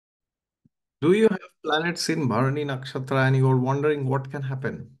Do you have planets in Bharani Nakshatra and you're wondering what can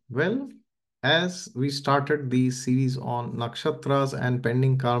happen? Well, as we started the series on nakshatras and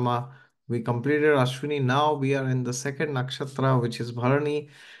pending karma, we completed Ashwini. Now we are in the second nakshatra, which is Bharani.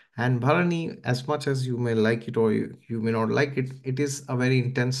 And Bharani, as much as you may like it or you may not like it, it is a very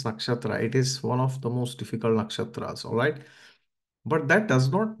intense nakshatra. It is one of the most difficult nakshatras, all right? But that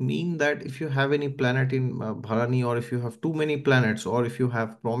does not mean that if you have any planet in Bharani, or if you have too many planets, or if you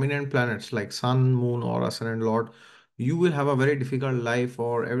have prominent planets like Sun, Moon, or Ascendant Lord, you will have a very difficult life,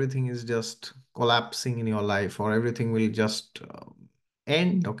 or everything is just collapsing in your life, or everything will just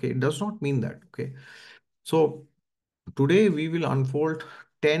end. Okay, it does not mean that. Okay, so today we will unfold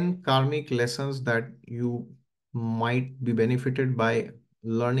 10 karmic lessons that you might be benefited by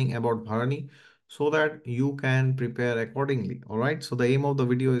learning about Bharani so that you can prepare accordingly. All right. So the aim of the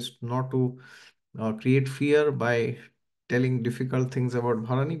video is not to create fear by telling difficult things about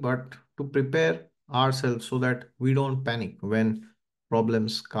Bharani, but to prepare ourselves so that we don't panic when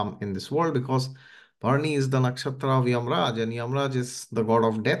problems come in this world, because Bharani is the nakshatra of Yamraj, and Yamraj is the god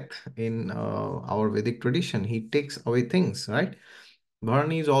of death in our Vedic tradition. He takes away things, right?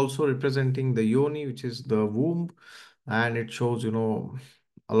 Bharani is also representing the yoni, which is the womb, and it shows,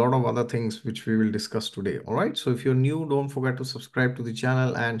 a lot of other things which we will discuss today. All right. So if you're new, don't forget to subscribe to the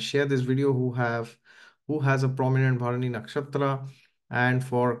channel and share this video who has a prominent Bharani Nakshatra. And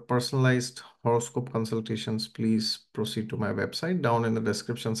for personalized horoscope consultations, please proceed to my website down in the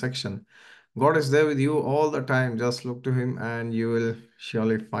description section. God is there with you all the time. Just look to him and you will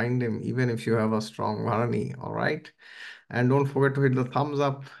surely find him, even if you have a strong Bharani. All right. And don't forget to hit the thumbs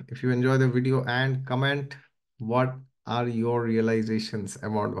up if you enjoy the video, and comment what are your realizations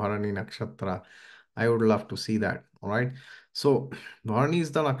about Bharani Nakshatra. I would love to see that. All right. So Bharani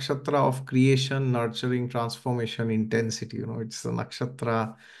is the nakshatra of creation, nurturing, transformation, intensity. It's the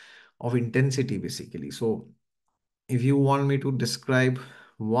nakshatra of intensity, basically. So if you want me to describe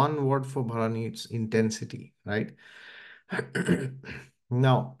one word for Bharani, it's intensity, right?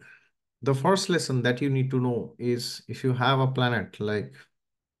 Now, the first lesson that you need to know is, if you have a planet, like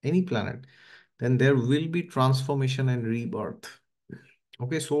any planet, then there will be transformation and rebirth.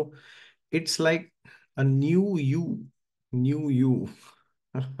 Okay, so it's like a new you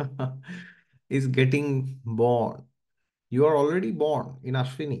is getting born. You are already born in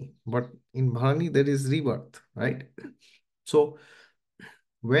Ashwini, but in Bharani there is rebirth, right? So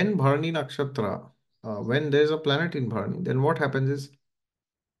when Bharani Nakshatra, when there is a planet in Bharani, then what happens is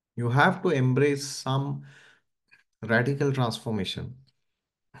you have to embrace some radical transformation,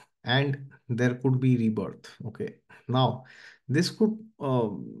 and there could be rebirth. Okay, now this could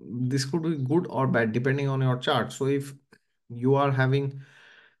this could be good or bad depending on your chart. So if you are having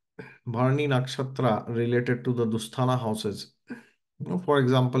Bharani Nakshatra related to the Dusthana houses, for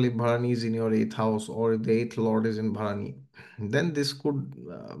example, if Bharani is in your eighth house, or if the eighth lord is in Bharani, then this could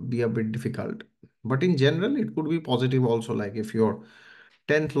be a bit difficult. But in general, it could be positive also. Like if your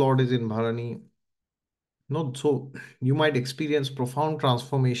 10th lord is in Bharani, no, so you might experience profound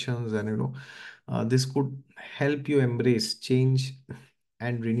transformations, and this could help you embrace change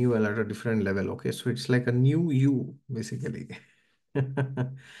and renewal at a different level. Okay, so it's like a new you, basically.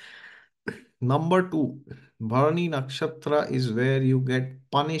 Number two, Bharani Nakshatra is where you get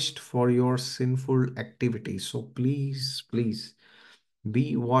punished for your sinful activities. So please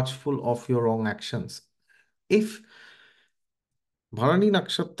be watchful of your wrong actions. If Bharani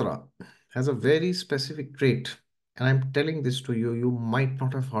Nakshatra has a very specific trait, and I'm telling this to you, you might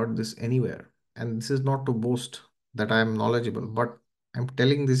not have heard this anywhere. And this is not to boast that I am knowledgeable, but I'm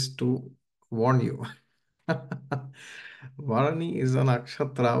telling this to warn you. Bharani is a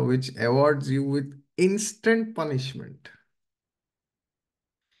nakshatra which awards you with instant punishment.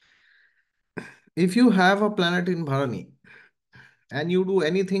 If you have a planet in Bharani and you do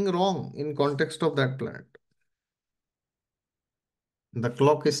anything wrong in context of that planet, the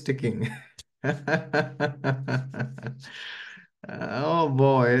clock is ticking. Oh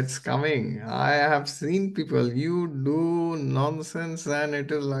boy, it's coming. I have seen people, you do nonsense and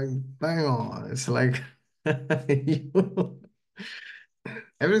it is like, bang on. It's like you,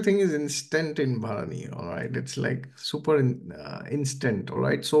 everything is instant in Bharani, all right? It's like super instant, all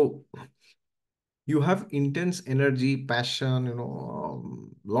right? So you have intense energy, passion,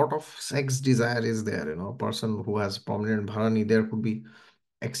 lot of sex desire is there, a person who has prominent Bharani, there could be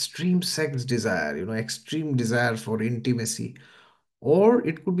extreme sex desire, extreme desire for intimacy. Or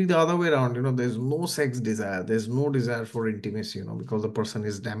it could be the other way around, there's no sex desire, there's no desire for intimacy, because the person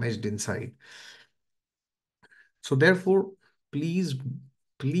is damaged inside. So therefore, please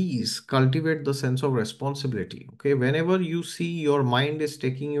please cultivate the sense of responsibility. Okay, whenever you see your mind is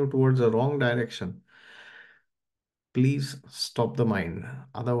taking you towards the wrong direction, please stop the mind.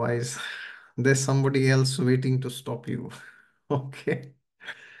 Otherwise, there's somebody else waiting to stop you. Okay.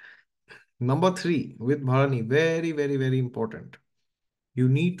 Number three, with Bharani, very, very, very important. You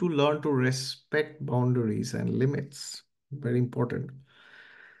need to learn to respect boundaries and limits. Very important.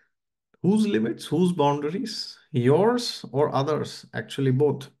 Whose limits, whose boundaries? Yours or others? Actually,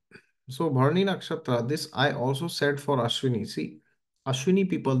 both. So, Bharani Nakshatra, this I also said for Ashwini. See, Ashwini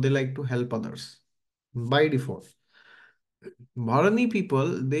people, they like to help others by default. Bharani people,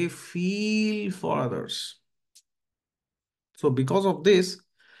 they feel for others. So, because of this,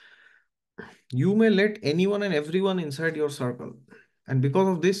 you may let anyone and everyone inside your circle. And because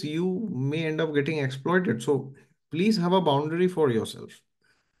of this, you may end up getting exploited. So, please have a boundary for yourself.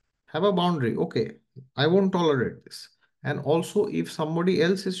 Have a boundary. Okay, I won't tolerate this. And also, if somebody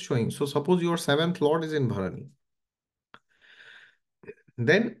else is showing, so suppose your seventh lord is in Bharani,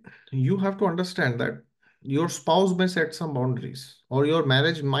 then you have to understand that your spouse may set some boundaries or your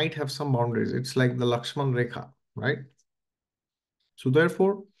marriage might have some boundaries. It's like the Lakshman Rekha, right? So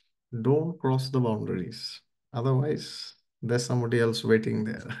therefore, don't cross the boundaries. Otherwise, there's somebody else waiting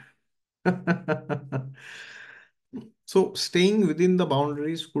there. So staying within the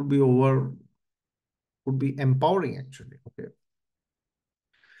boundaries could be empowering actually. Okay.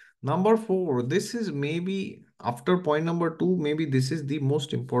 Number four, this is maybe after point number two, maybe this is the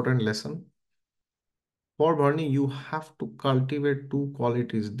most important lesson. For Bernie, you have to cultivate two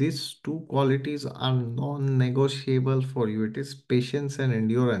qualities. These two qualities are non-negotiable for you. It is patience and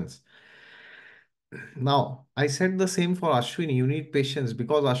endurance. Now, I said the same for Ashwini. You need patience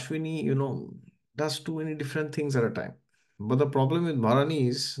because Ashwini, does too many different things at a time. But the problem with Bharani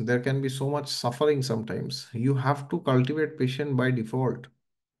is there can be so much suffering sometimes. You have to cultivate patience by default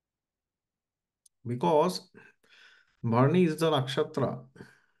because Bharani is the nakshatra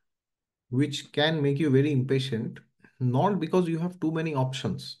which can make you very impatient, not because you have too many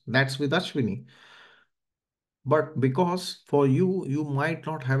options. That's with Ashwini. But because for you, you might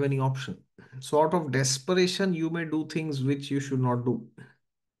not have any option. So out of desperation, you may do things which you should not do.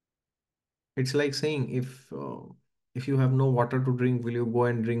 It's like saying if you have no water to drink, will you go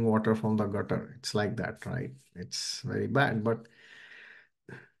and drink water from the gutter? It's like that, right? It's very bad, but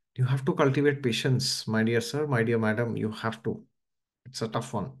you have to cultivate patience, my dear sir, my dear madam. You have to. It's a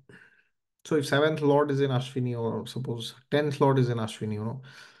tough one. So if seventh lord is in Ashwini, or suppose tenth lord is in Ashwini,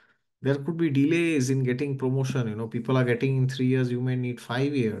 there could be delays in getting promotion. People are getting in 3 years, you may need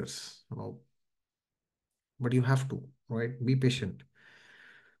 5 years, but you have to, right? Be patient.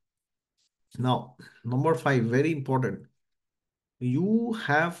 Now, number five, very important. You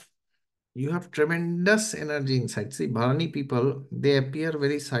have you have tremendous energy inside. See, Bharani people, they appear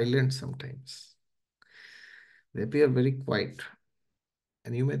very silent sometimes. They appear very quiet.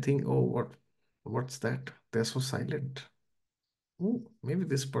 And you may think, oh, what's that? They're so silent. Oh, maybe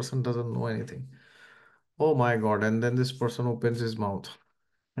this person doesn't know anything. Oh my God. And then this person opens his mouth.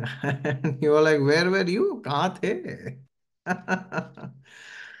 And you are like, where were you? Kahan the?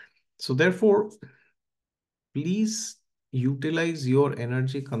 So therefore, please utilize your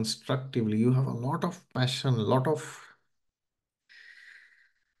energy constructively. You have a lot of passion, a lot of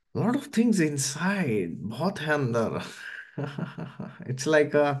things inside. बहुत है अंदर. It's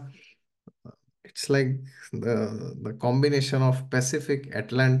like it's like the combination of Pacific,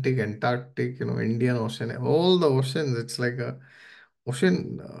 Atlantic, Antarctic, Indian Ocean, all the oceans. It's like a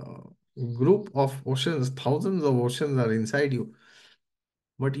ocean group of oceans. Thousands of oceans are inside you,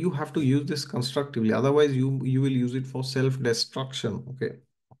 but you have to use this constructively. Otherwise, you will use it for self-destruction. Okay,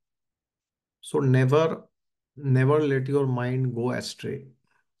 so never let your mind go astray.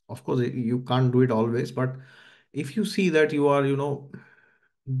 Of course, you can't do it always, but if you see that you are,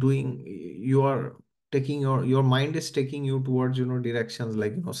 doing, you are taking your mind is taking you towards, directions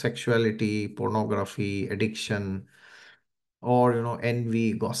like, sexuality, pornography, addiction, or,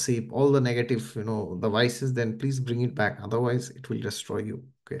 envy, gossip, all the negative, the vices, then please bring it back. Otherwise, it will destroy you.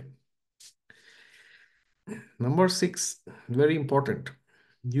 Okay. Number six, very important.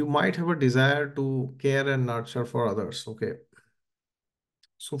 You might have a desire to care and nurture for others. Okay.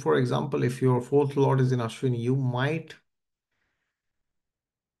 So, for example, if your fourth lord is in Ashwini, you might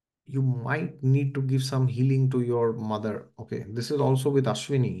need to give some healing to your mother. Okay. This is also with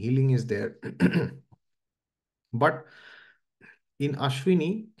Ashwini. Healing is there. But in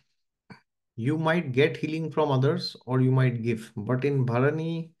Ashwini, you might get healing from others or you might give. But in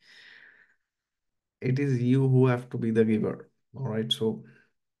Bharani, it is you who have to be the giver. All right. So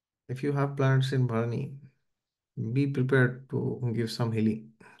if you have planets in Bharani, be prepared to give some healing.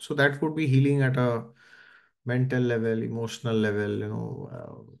 So that would be healing at a mental level, emotional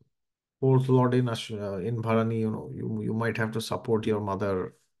level, fourth lord in Bharani, you might have to support your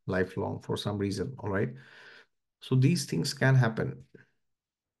mother lifelong for some reason. All right. So these things can happen.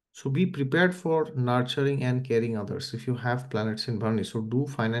 So be prepared for nurturing and caring others if you have planets in Bharani. So do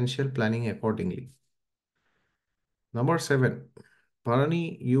financial planning accordingly. Number seven,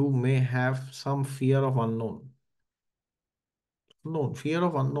 Bharani, you may have some fear of unknown. Fear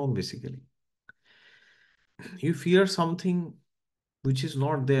of unknown basically. You fear something which is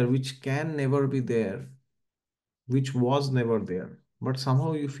not there, which can never be there, which was never there, but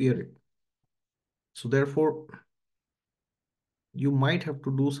somehow you fear it. So therefore, you might have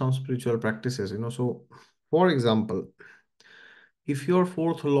to do some spiritual practices. So for example, if your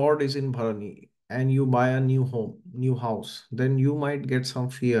fourth lord is in Bharani and you buy a new home, new house, then you might get some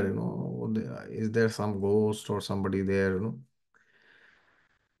fear, is there some ghost or somebody there?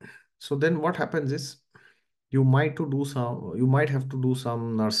 So then what happens is you might have to do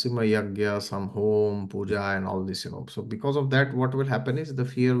some Narsimha Yagya, some home, puja and all this. So because of that, what will happen is the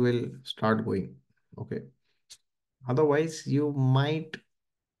fear will start going. Okay. Otherwise, you might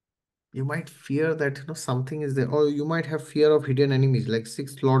fear that something is there, or you might have fear of hidden enemies. Like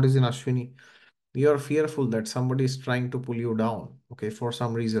sixth lord is in Ashwini. You are fearful that somebody is trying to pull you down, okay, for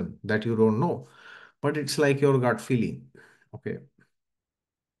some reason that you don't know, but it's like your gut feeling. Okay.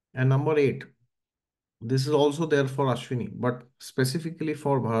 And number eight, this is also there for Ashwini, but specifically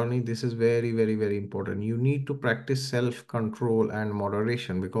for Bharani, this is very, very, very important. You need to practice self-control and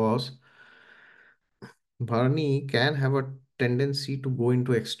moderation because Bharani can have a tendency to go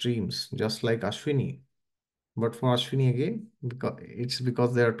into extremes, just like Ashwini. But for Ashwini again,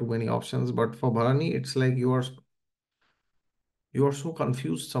 because there are too many options. But for Bharani, it's like you are so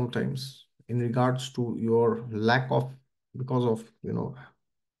confused sometimes in regards to your lack of, because of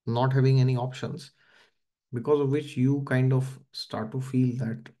not having any options, because of which you kind of start to feel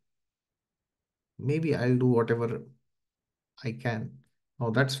that maybe I'll do whatever I can. Oh,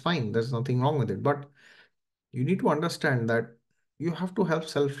 that's fine. There's nothing wrong with it. But you need to understand that you have to have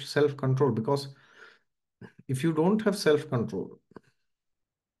self control, because if you don't have self control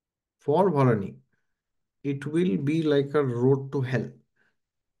for Bharani, it will be like a road to hell.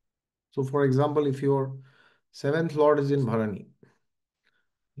 So, for example, if your seventh lord is in Bharani,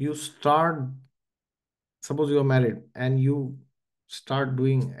 you start, suppose you are married and you start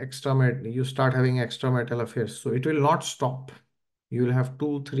doing you start having extramarital affairs. So it will not stop. You will have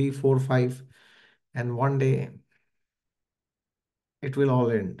two, three, four, five, and one day it will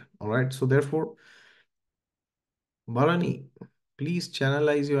all end. All right. So therefore, Bharani, please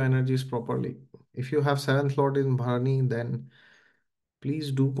channelize your energies properly. If you have seventh lord in Bharani, then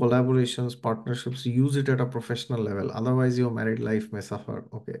please do collaborations, partnerships, use it at a professional level. Otherwise, your married life may suffer.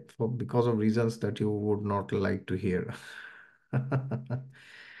 Okay, because of reasons that you would not like to hear.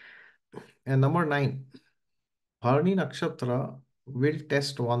 And number nine, Bharani Nakshatra will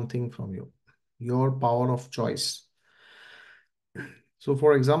test one thing from you, your power of choice. So,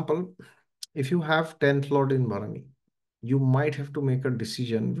 for example, if you have 10th Lord in Bharani, you might have to make a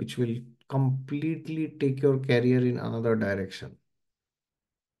decision which will completely take your career in another direction.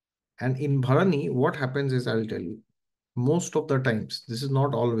 And in Bharani, what happens is, I'll tell you, most of the times, this is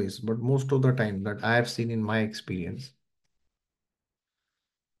not always, but most of the time that I have seen in my experience,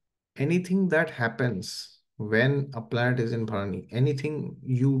 anything that happens when a planet is in Bharani, anything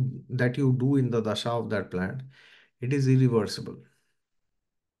you do in the dasha of that planet, it is irreversible.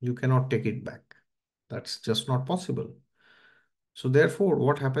 You cannot take it back. That's just not possible. So therefore,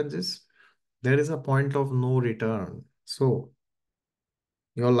 what happens is there is a point of no return. So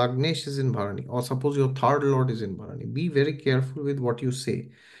your Lagnesh is in Bharani, or suppose your third lord is in Bharani. Be very careful with what you say,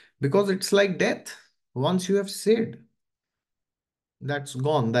 because it's like death. Once you have said, that's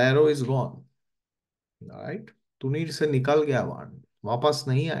gone. The arrow is gone. Right? तुनीर से निकल गया वाण वापस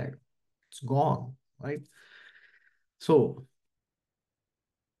नहीं आएगा. It's gone. Right? So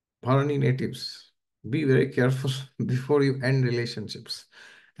Bharani natives, be very careful before you end relationships.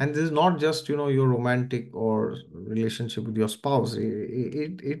 And this is not just, your romantic or relationship with your spouse.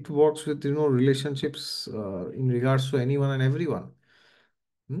 It works with, relationships in regards to anyone and everyone.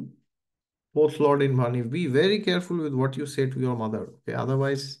 Hmm? Fourth Lord in Bharani, be very careful with what you say to your mother. Okay?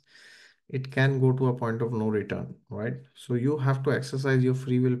 Otherwise, it can go to a point of no return, right? So you have to exercise your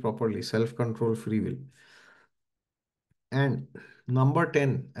free will properly, self-control, free will. And number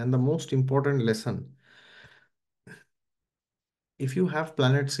 10, and the most important lesson, if you have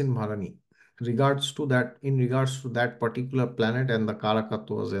planets in Bharani, in regards to that particular planet and the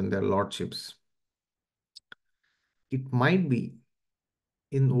Karakattvas and their lordships, it might be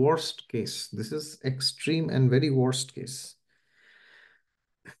in worst case, this is extreme and very worst case,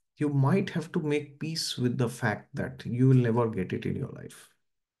 you might have to make peace with the fact that you will never get it in your life.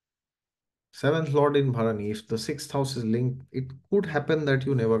 Seventh Lord in Bharani, if the sixth house is linked, it could happen that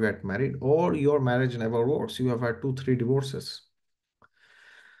you never get married or your marriage never works. You have had two, three divorces.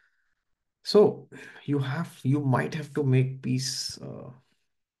 So you might have to make peace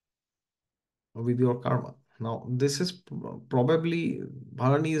with your karma. Now, this is probably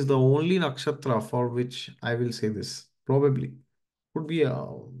Bharani is the only nakshatra for which I will say this. Probably could be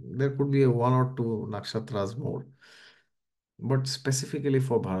there could be a one or two nakshatras more, but specifically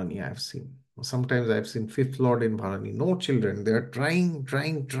for Bharani, I have seen. Sometimes I've seen fifth lord in Bharani, no children. They are trying,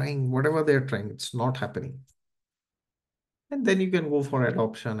 whatever they are trying, it's not happening. And then you can go for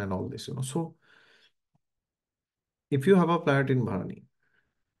adoption and all this. So if you have a planet in Bharani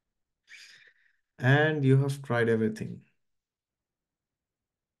and you have tried everything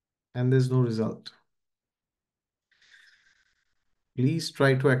and there's no result, please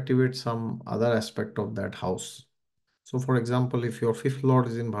try to activate some other aspect of that house. So, for example, if your fifth lord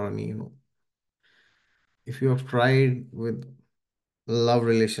is in Bharani, if you have tried with love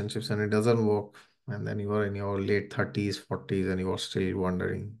relationships and it doesn't work, and then you are in your late 30s, 40s, and you are still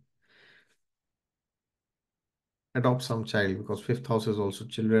wondering, adopt some child because fifth house is also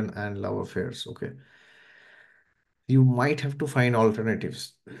children and love affairs. Okay. You might have to find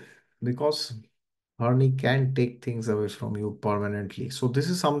alternatives because Bharani can take things away from you permanently. So, this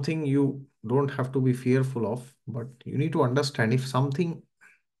is something you don't have to be fearful of, but you need to understand if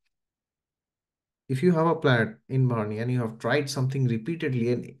you have a planet in Bharani and you have tried something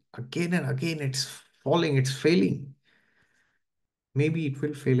repeatedly and again it's falling, it's failing, maybe it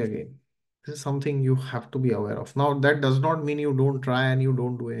will fail again. This is something you have to be aware of. Now, that does not mean you don't try and you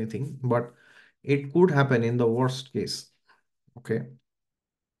don't do anything, but it could happen in the worst case. Okay.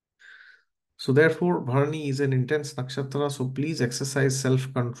 So, therefore, Bharani is an intense nakshatra. So, please exercise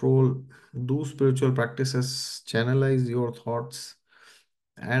self control, do spiritual practices, channelize your thoughts,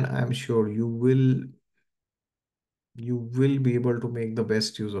 and I'm sure you will be able to make the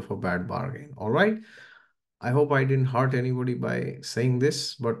best use of a bad bargain. All right. I hope I didn't hurt anybody by saying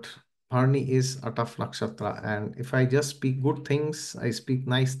this, but Bharani is a tough nakshatra. And if I just speak good things, I speak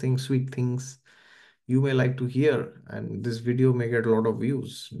nice things, sweet things, you may like to hear. And this video may get a lot of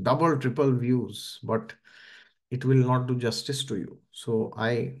views, double, triple views, but it will not do justice to you. So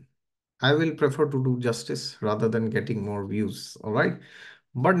I will prefer to do justice rather than getting more views. All right.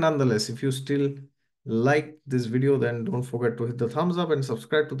 But nonetheless, if you still like this video, then don't forget to hit the thumbs up and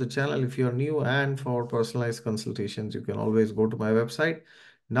subscribe to the channel if you are new. And for personalized consultations, you can always go to my website.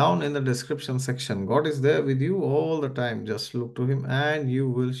 Down in the description section, God is there with you all the time. Just look to Him and you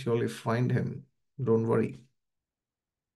will surely find Him. Don't worry.